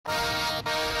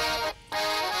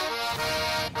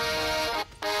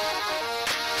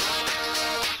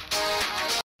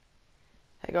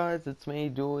guys, it's me,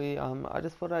 Julie. I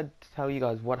just thought I'd tell you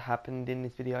guys what happened in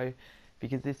this video,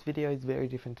 because this video is very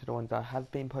different to the ones I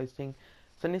have been posting.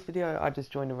 So in this video, I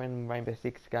just joined a random Rainbow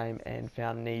Six game and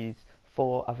found these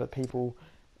 4 other people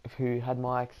who had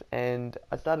mics, and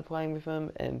I started playing with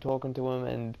them and talking to them,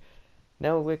 and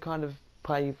now we're kind of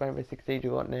playing Rainbow Six Siege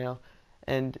a lot now.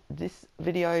 And this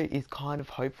video is kind of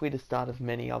hopefully the start of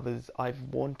many others. I've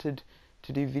wanted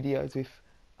to do videos with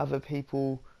other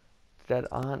people that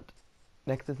aren't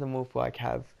Nexus and Wolf, like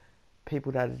have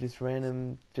people that are just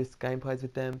random, just gameplays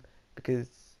with them, because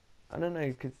I don't know,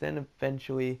 because then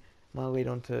eventually might lead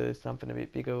on to something a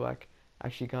bit bigger, like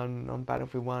actually going on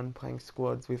Battlefield 1, playing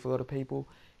squads with a lot of people,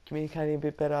 communicating a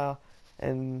bit better,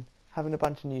 and having a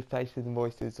bunch of new faces and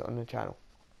voices on the channel.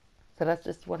 So that's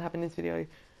just what happened in this video.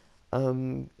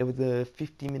 It was a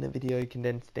 50-minute video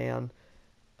condensed down,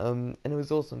 and it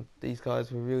was awesome. These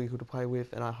guys were really good to play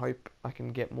with, and I hope I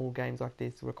can get more games like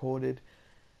this recorded.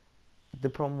 The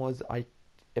problem was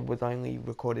it was only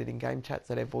recorded in game chat,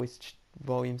 so their voice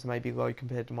volumes may be low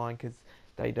compared to mine, because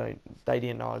they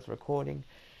didn't know I was recording.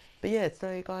 But yeah,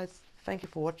 so guys, thank you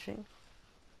for watching,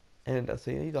 and I'll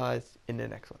see you guys in the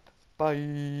next one.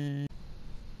 Bye.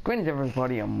 Greetings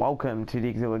everybody, and welcome to the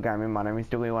Auxiliary Gaming. My name is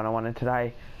Dilly101, and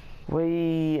today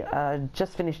we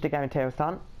just finished a game of Terrorist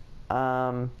Hunt.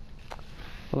 We're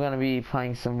going to be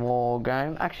playing some more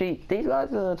game. Actually, these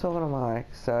guys are talking on mic,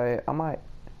 so I might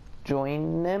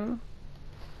join them.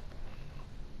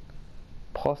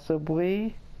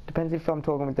 Possibly. Depends if I'm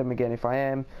talking with them again. If I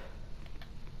am,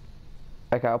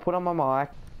 okay, I'll put on my mic.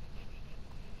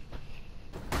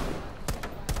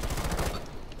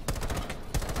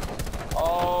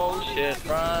 Oh shit,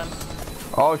 run!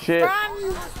 Oh shit!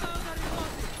 Run!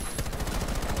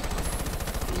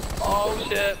 Oh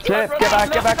shit! Shit! Run, Get run,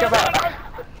 back! Get back! Get back!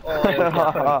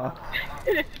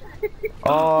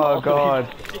 Oh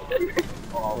god!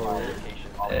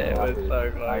 It was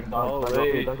so close.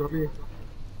 Holy!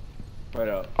 Wait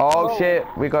up. Oh shit!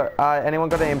 We got. Anyone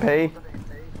got an MP?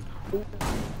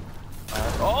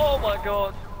 Oh my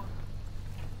god!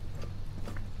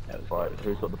 That's right.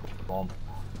 Who's got the bomb?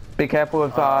 Be careful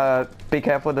of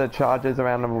the charges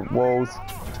around the walls.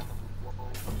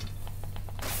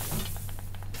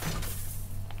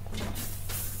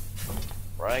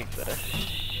 Right, that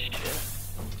shit.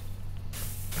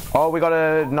 Oh, we got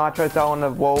a nitro cell on the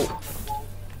wall.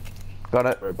 Got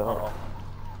it. Very bad.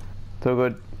 Too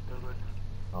good.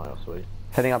 Oh, yeah, sweet.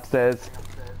 Heading upstairs.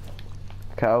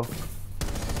 Cal.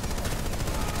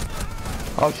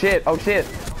 Oh shit! Oh shit!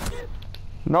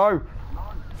 No!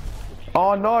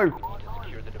 Oh no!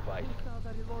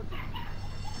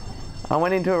 I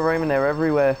went into a room and they're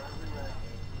everywhere.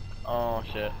 Oh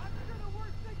shit.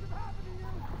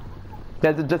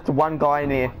 There's just one guy in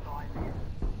here.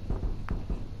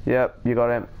 Yep, you got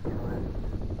him.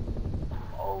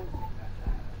 Oh.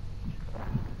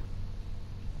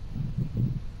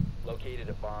 Located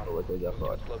a bomb. Oh, okay, that's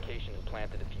right. Location and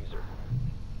plant the diffuser.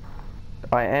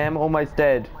 I am almost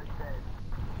dead.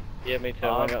 Yeah, me too.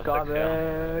 I'm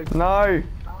coming. No!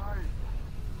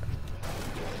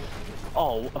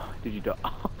 Oh, did you die?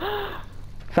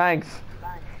 Thanks.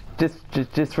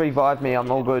 Just revive me, I'm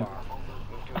all good.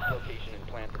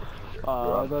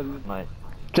 Mate.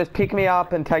 Just pick me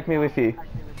up and take me with you.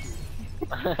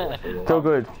 It's all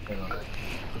good.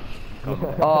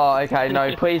 Oh, okay,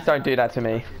 no, please don't do that to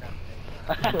me.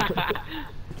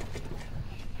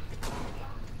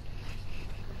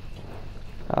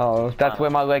 Oh, that's where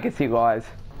my legacy lies.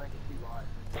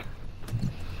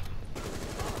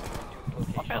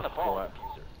 I found the bomb.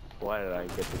 Why did I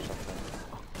get this something?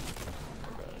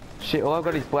 Shit, all I've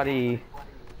got is bloody...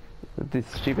 this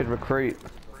stupid recruit.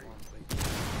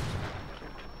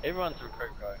 Everyone's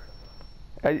recruit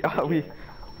guy. Are we...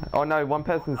 Oh no, one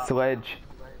person's sledge.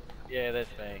 Yeah, that's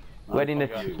me. Letting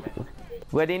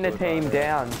the team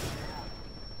down.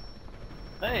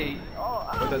 Hey! Oh,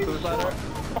 Was that suicider?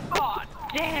 oh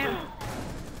damn!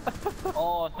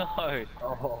 Oh no!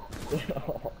 Oh.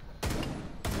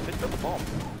 Who's got the bomb?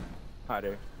 I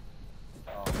do.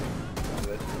 Oh.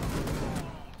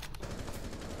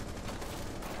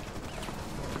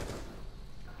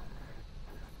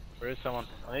 Where is someone?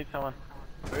 I need someone.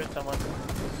 Where is someone?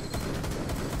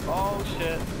 Oh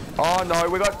shit! Oh no,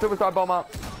 we got suicide bomber.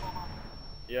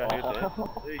 Yeah, who's there?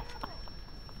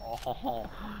 Oh,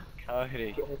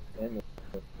 Cody.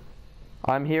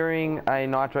 I'm hearing a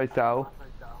nitro cell.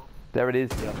 There it is.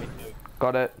 Yeah, me too.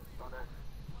 Got it.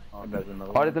 Oh, there's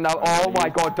another Oh, there's another. Oh my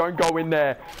god, don't go in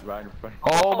there. right in front.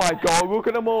 Oh my god, look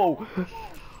at them all.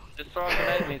 Just throw a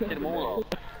grenade at me and hit them all off.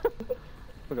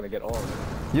 We're gonna get all of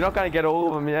them. You're not going to get all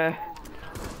of them, yeah?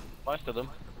 Most of them.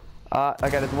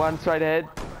 Okay, there's one straight ahead.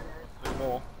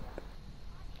 more.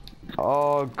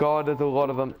 Oh god, there's a lot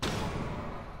of them.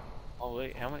 Oh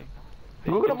wait, how many?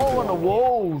 Look at them all on the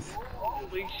walls.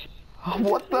 Holy shit.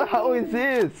 What the hell is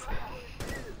this?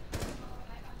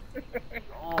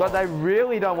 God, they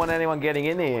really don't want anyone getting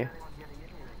in here.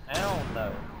 Hell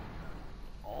no.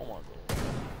 Oh my god.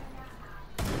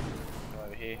 Go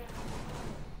over here.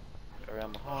 Go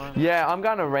around behind. Yeah, I'm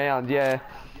going around, yeah.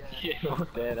 Yeah,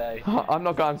 dead, eh? I'm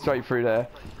not going straight through there.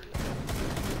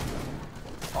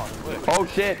 Oh, it worked. Oh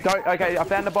shit, don't, okay, I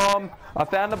found the bomb. I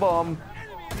found the bomb.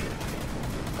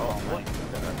 Oh, what?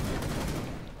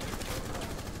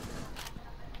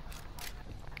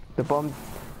 The bomb's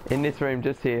in this room,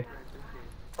 just here.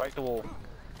 Break the wall.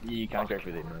 You can't go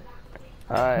through there, mate.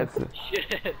 It's...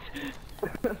 Shit!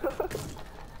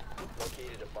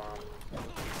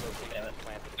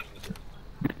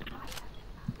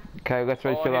 Okay, let's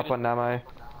refill up on ammo.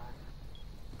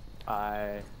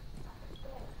 I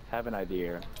have an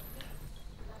idea.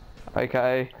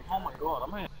 Okay. Oh my god,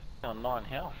 I'm on 9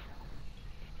 health.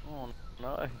 Oh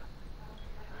no.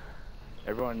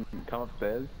 Everyone come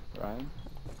upstairs, Ryan.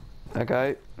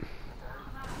 Okay.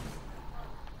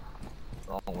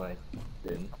 Wrong way.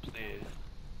 Didn't. Upstairs.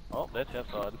 Oh, that's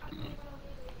outside.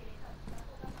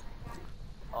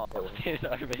 Oh, it's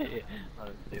over here. I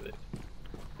don't see it.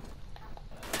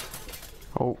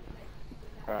 Oh.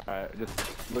 Alright,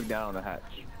 just look down on the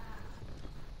hatch.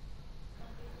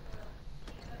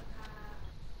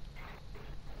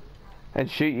 And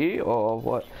shoot you, or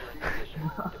what?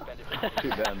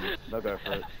 Shoot them, they'll go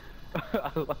for it.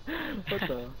 What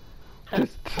the?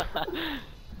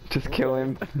 Just kill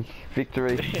him.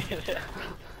 Victory.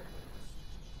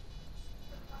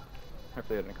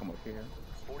 Hopefully they didn't come up here.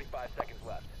 45 seconds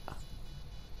left.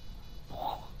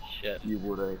 Shit. You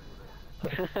would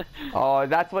Oh,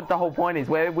 that's what the whole point is.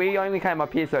 We only came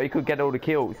up here so he could get all the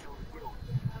kills.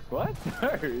 What?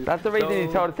 No. That's the reason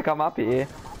he told us to come up here.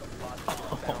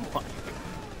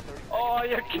 Oh,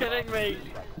 you're kidding me!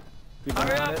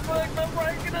 Hurry up, quick, I'm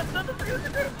breaking it!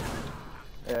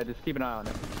 Yeah, just keep an eye on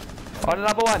it. Oh,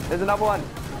 another one! There's another one!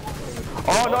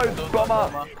 Oh no,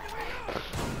 bomber!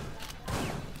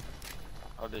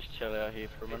 I'll just chill out here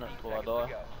for a minute until I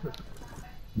die.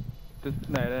 Just,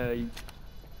 no, you,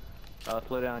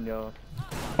 slow down your...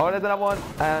 Oh, there's another one!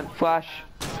 And flash.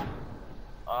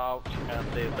 Oh,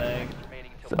 can't see a thing.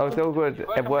 Oh, it's all good.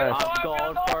 It worked. I'm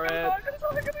going for it!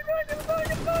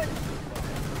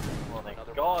 Well, thank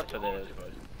God for this.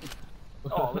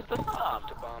 Oh, it's the start.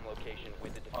 To bomb location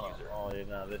with the diffuser. Oh, yeah,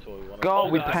 no, that's what we want. Go,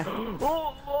 we no. pa-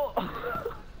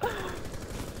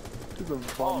 Just a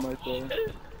bomb right there.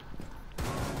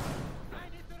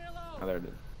 Oh, there it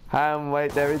is.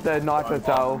 Wait, there is a knife as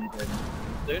well.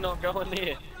 Do not go in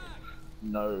there.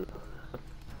 No.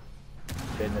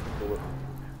 Then let's do it.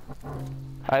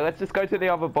 Hey, let's just go to the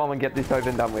other bomb and get this over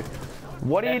and done with.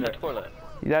 What are And you... the toilet.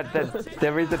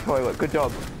 There is a toilet. Good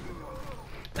job.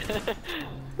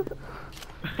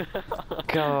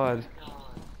 God.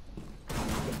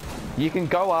 You can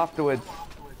go afterwards.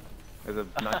 There's a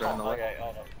knife around the wall. Okay,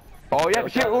 hold on. Oh yeah,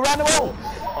 shoot, around the wall!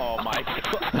 Oh my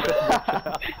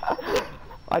god.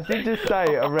 I did just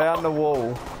say around the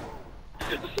wall.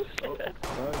 I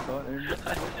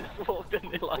just walked in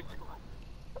there like...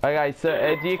 Okay, so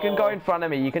Ed, you can go in front of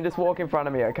me. You can just walk in front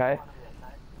of me, okay?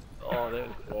 Oh,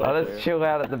 there's... Let us chill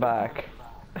out at the back.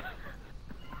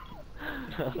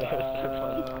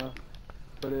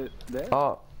 Put it there?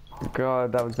 Oh,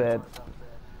 God, that was bad.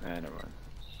 Nah, never mind.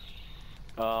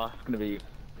 It's gonna be...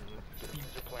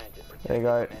 Diffuser planted. There you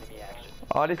go. Enemy action.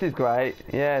 Oh, this is great.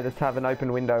 Yeah, just have an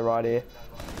open window right here.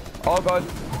 Oh, God.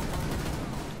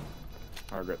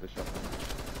 I regret this shot.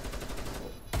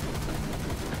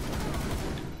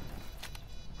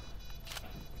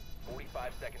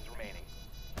 45 seconds remaining.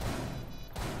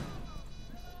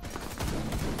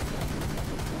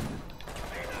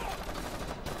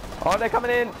 Oh, they're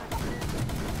coming in.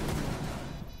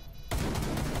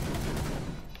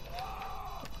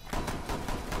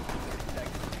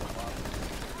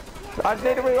 I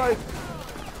need to reload.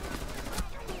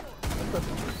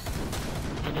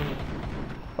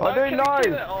 Oh, dude, no!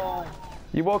 Oh.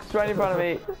 You walked straight in front of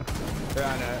me.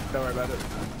 Yeah, I know. Don't worry about it.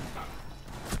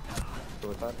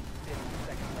 Suicide?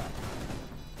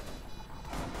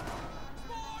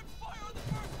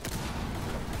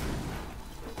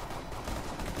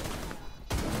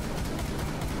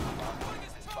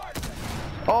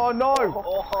 Oh, no!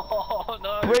 Oh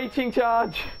no! Breaching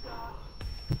charge!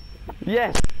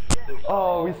 Yes!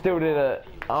 Oh, we still did it.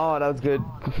 Oh, that was good.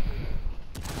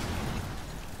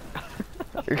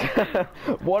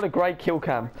 What a great kill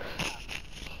cam.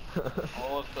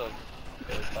 Awesome.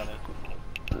 That was funny.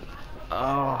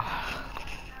 Oh.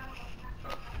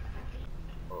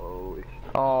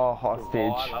 Oh, hostage.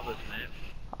 Oh, I love this map.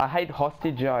 I hate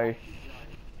hostage, Joe.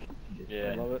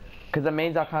 Yeah. I love it. Because it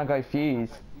means I can't go fuse.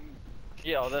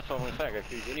 Yeah, well, that's what I'm gonna say. I go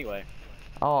fuse anyway.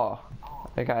 Oh,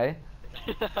 okay.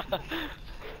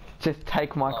 Just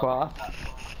take my class.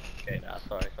 Okay, nah,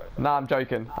 sorry. Nah, I'm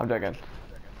joking. I'm joking.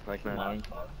 Like my own.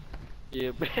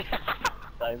 Yeah,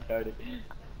 same Cody.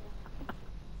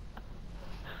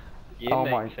 Yeah, Oh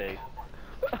mate, my- see.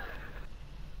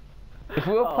 If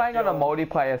we were Oh, playing on a God.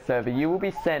 multiplayer server, you will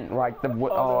be sent like the.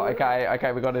 Oh,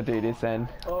 okay, we gotta do this then.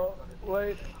 Oh,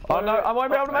 wait. Oh no, I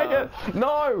won't be able to make it.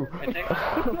 No.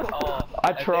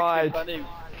 I tried. Funny.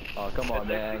 Oh, come on,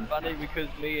 It's actually man. funny because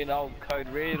me and old Code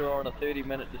Red are on a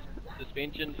 30-minute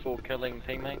suspension for killing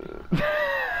teammates.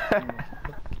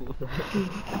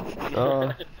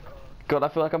 Oh. God, I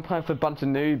feel like I'm playing for a bunch of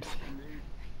noobs.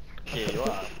 Yeah, you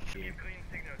are.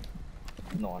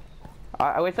 Nice.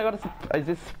 At least I got a. Is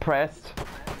this suppressed?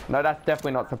 No, that's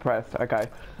definitely not suppressed. Okay.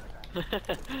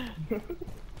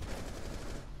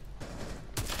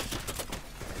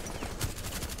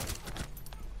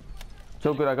 It's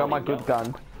all good. I got my good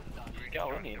gun.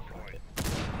 Go in here.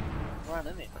 Run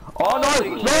in there. Oh no!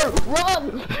 No!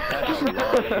 Run!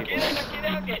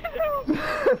 Get out!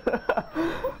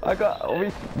 I got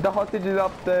the hostage is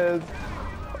upstairs.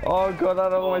 Oh god,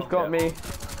 that almost got me.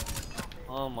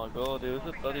 Oh my god, it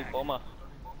was a bloody bomber.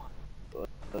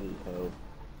 Bloody hell.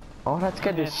 Oh, that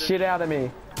scared the shit out of me.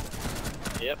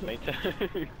 Yep, me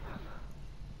too.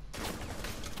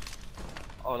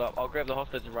 Hold up, I'll grab the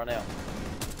hostage and run out.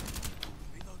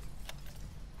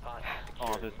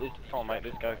 Oh, this come on, mate,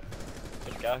 let's go.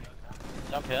 Let's go.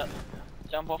 Jump out.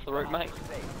 Jump off the roof, mate.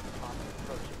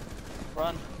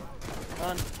 Run.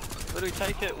 Run. Where do we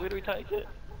take it? Where do we take it?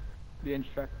 The end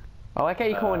track. I like how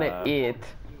you're calling it.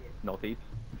 Northeast.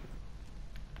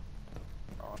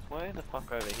 Oh, it's way the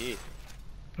fuck over here.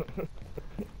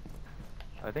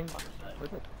 I think.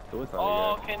 Where's that suicide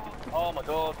Oh, go? Ken. Oh my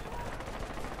god.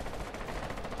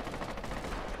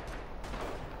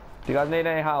 Do you guys need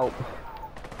any help?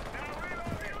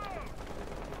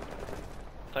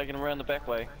 Taking him around the back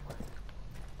way.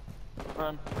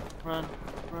 Run. Run.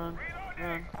 Run.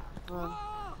 Run. Run.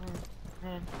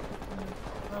 Run.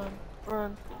 Run.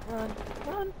 Run. Run.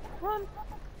 Run. Run.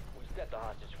 We set the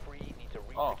hostage free. Need to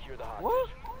Oh. re-secure the hostage. What?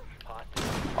 Hostage.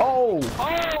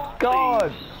 Oh!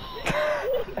 God!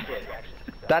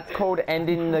 That's called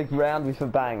ending the round with a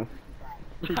bang.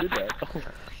 Who did that?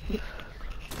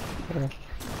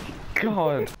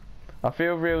 God. I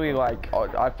feel really like,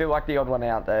 I feel like the odd one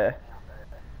out there.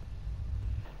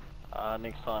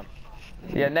 Next time.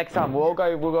 Yeah, next time we'll all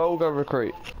go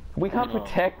recruit. We can't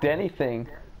protect anything.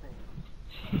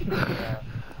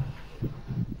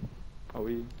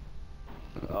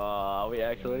 Are we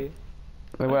actually?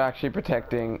 We're actually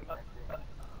protecting.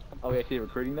 Are we actually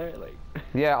recruiting there? Like.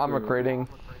 Yeah, I'm recruiting.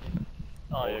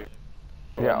 Oh yeah.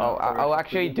 Yeah, I'll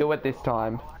actually do it this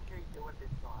time.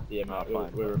 Yeah, mate,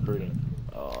 we're recruiting.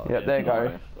 Oh, Yeah, there you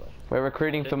go. We're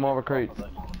recruiting for more recruits.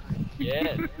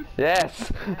 Yes.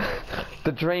 Yes!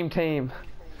 The dream team.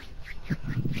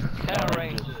 Power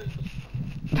Rangers.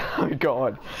 Oh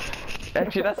god.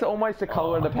 Actually, that's almost the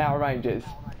colour of the Power Rangers.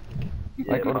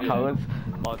 Like all the colours.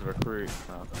 Might recruit.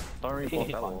 Don't really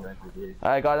want that one.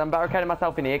 Alright guys, I'm barricading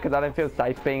myself in here because I don't feel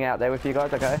safe being out there with you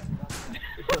guys, okay?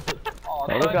 Oh,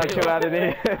 Hey, look how chill out in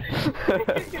here.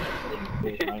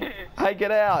 Hey,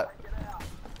 get out!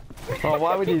 Oh,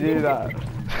 why would you do that?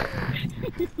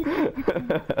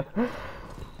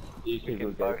 You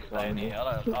can both stay in here.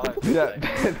 I don't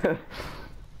Yeah.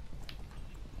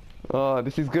 Oh,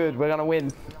 this is good. We're gonna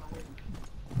win.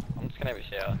 I'm just gonna have a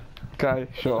shower. Okay,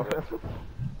 sure.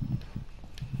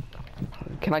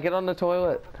 Can I get on the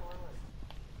toilet?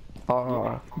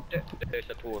 Oh. There's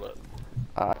a toilet.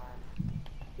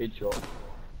 Good shot.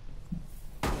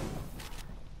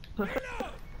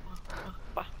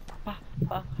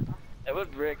 It would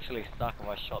actually suck if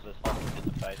I shot this hostage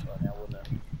in the face right now, wouldn't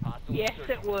it? Yes,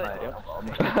 it would.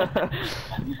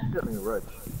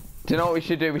 Do you know what we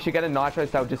should do? We should get a nitro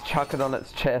cell, just chuck it on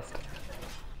its chest.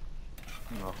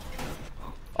 No.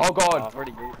 Oh god! I've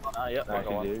already used one. Yep, I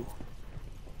got one.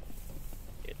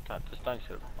 Yeah, just don't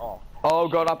shoot it. Oh. Oh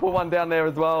god, I put one down there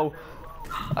as well.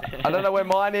 I don't know where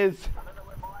mine is.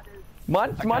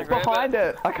 Mine's behind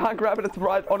it. I can't grab it. It's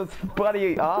right on its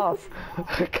bloody ass.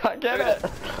 I can't get it.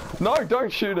 No,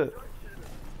 don't shoot it.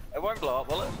 It won't blow up,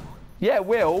 will it? Yeah, it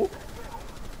will.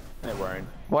 It won't.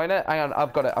 Won't it? Hang on,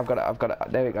 I've got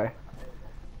it. There we go.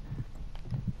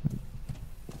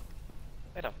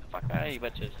 Where the fuck are you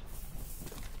bitches?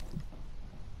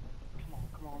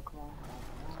 Come on.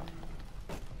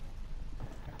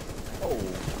 Oh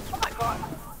my god.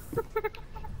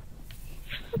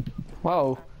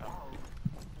 Whoa.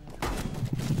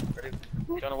 Ready?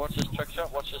 Gonna watch this trick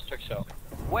shot? Watch this trick shot.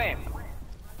 Wham!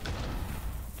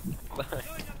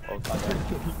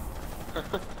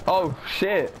 Oh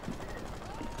shit.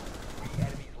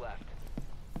 Enemies left.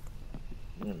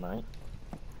 Yeah, mate.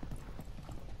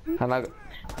 And I.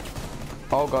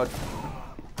 Oh god.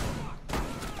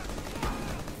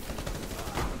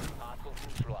 Hostile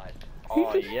neutralized.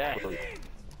 Oh yeah.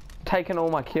 Taking all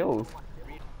my kills.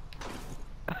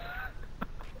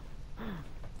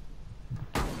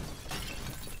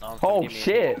 No, Oh give me a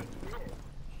shit. hit.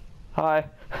 Hi.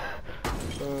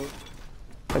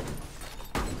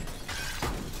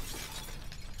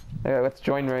 Yeah, let's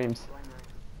join rooms.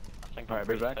 I think Alright,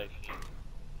 I'm be back. pretty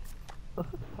safe.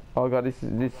 Oh god, this.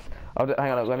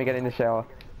 Hang on, let me get in the shower.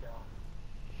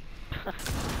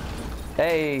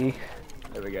 Hey.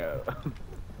 There we go. Yeah,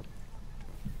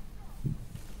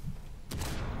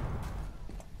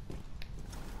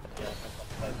 I think I'm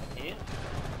safe in here.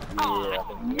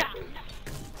 Yeah, I think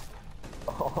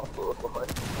Oh, boy.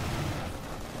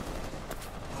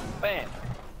 Bam!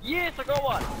 Yes, I got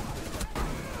one!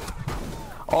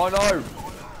 Oh no.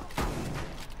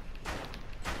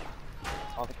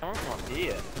 Oh, they're coming from up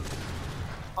here.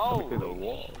 Through the Oh!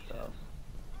 wall. So.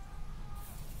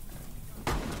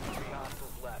 3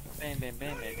 hostiles left. Bam, bam,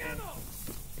 bam, bam, bam.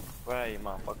 Where are you,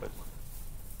 motherfuckers?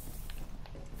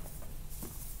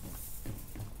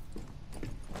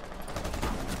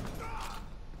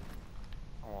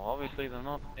 Oh, obviously they're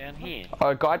not down here.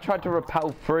 A guy tried to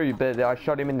rappel through, but I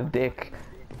shot him in the dick.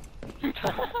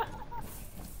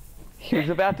 He was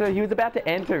about to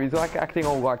enter. He's like acting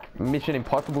all like Mission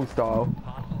Impossible style.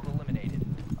 Hostiles eliminated.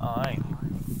 Oh, hey.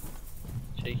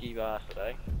 Cheeky bastard,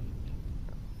 eh?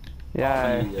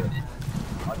 Yeah. Yeah.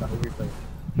 I know everything.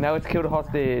 Now it's killed a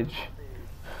hostage.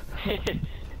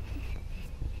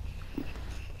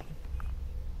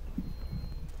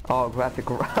 Oh, classic.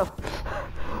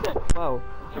 Wow.